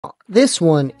This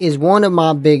one is one of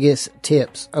my biggest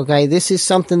tips, okay? This is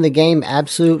something the game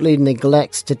absolutely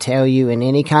neglects to tell you in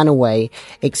any kind of way,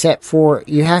 except for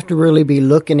you have to really be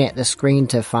looking at the screen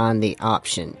to find the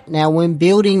option. Now, when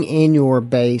building in your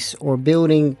base or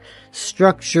building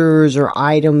structures or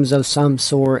items of some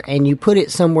sort, and you put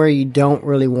it somewhere you don't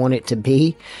really want it to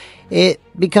be, it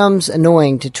becomes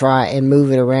annoying to try and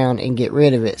move it around and get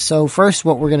rid of it. So first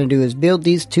what we're going to do is build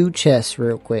these two chests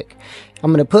real quick.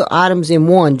 I'm going to put items in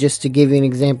one just to give you an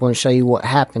example and show you what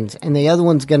happens. And the other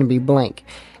one's going to be blank.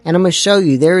 And I'm going to show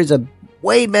you there is a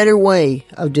way better way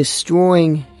of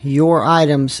destroying your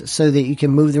items so that you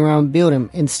can move them around and build them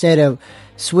instead of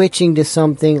switching to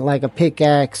something like a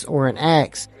pickaxe or an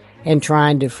axe and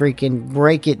trying to freaking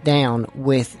break it down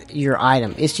with your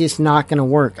item. It's just not going to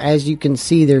work. As you can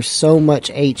see, there's so much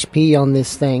HP on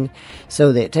this thing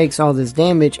so that it takes all this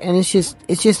damage, and it's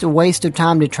just a waste of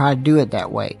time to try to do it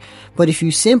that way. But if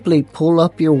you simply pull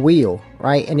up your wheel,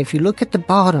 right, and if you look at the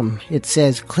bottom, it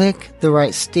says click the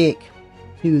right stick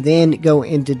to then go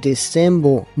into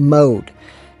disassemble mode.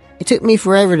 It took me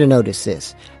forever to notice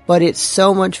this, but it's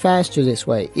so much faster this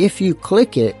way. If you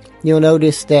click it, you'll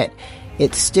notice that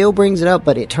it still brings it up,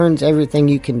 but it turns everything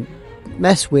you can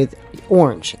mess with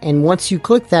orange. And once you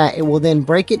click that, it will then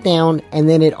break it down, and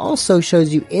then it also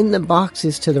shows you in the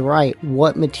boxes to the right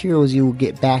what materials you will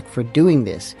get back for doing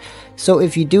this. So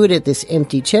if you do it at this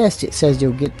empty chest, it says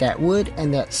you'll get that wood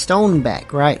and that stone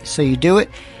back, right? So you do it,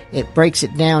 it breaks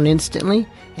it down instantly,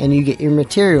 and you get your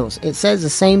materials. It says the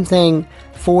same thing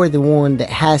for the one that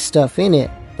has stuff in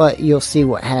it, but you'll see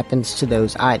what happens to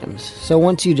those items. So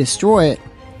once you destroy it,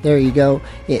 there you go.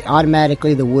 It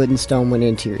automatically, the wood and stone went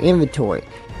into your inventory.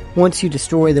 Once you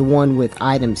destroy the one with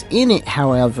items in it,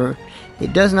 however,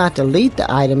 it does not delete the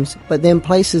items, but then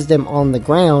places them on the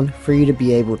ground for you to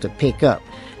be able to pick up.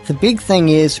 The big thing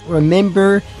is,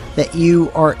 remember that you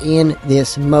are in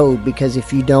this mode, because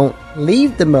if you don't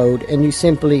leave the mode and you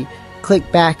simply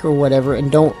click back or whatever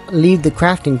and don't leave the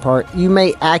crafting part, you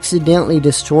may accidentally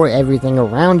destroy everything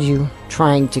around you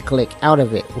trying to click out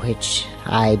of it, which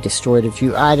I destroyed a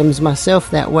few items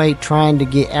myself that way, trying to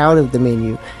get out of the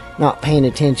menu, not paying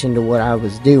attention to what I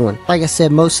was doing. Like I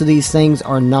said, most of these things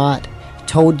are not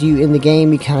told you in the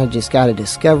game. You kind of just got to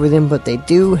discover them, but they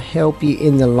do help you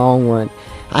in the long run.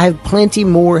 I have plenty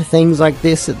more things like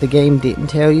this that the game didn't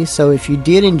tell you, so if you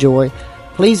did enjoy,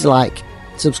 please like,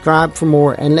 subscribe for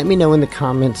more, and let me know in the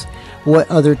comments what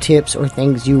other tips or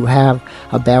things you have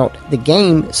about the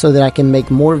game so that I can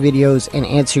make more videos and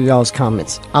answer y'all's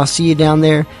comments. I'll see you down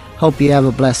there. Hope you have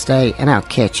a blessed day, and I'll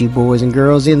catch you boys and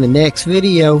girls in the next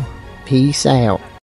video. Peace out.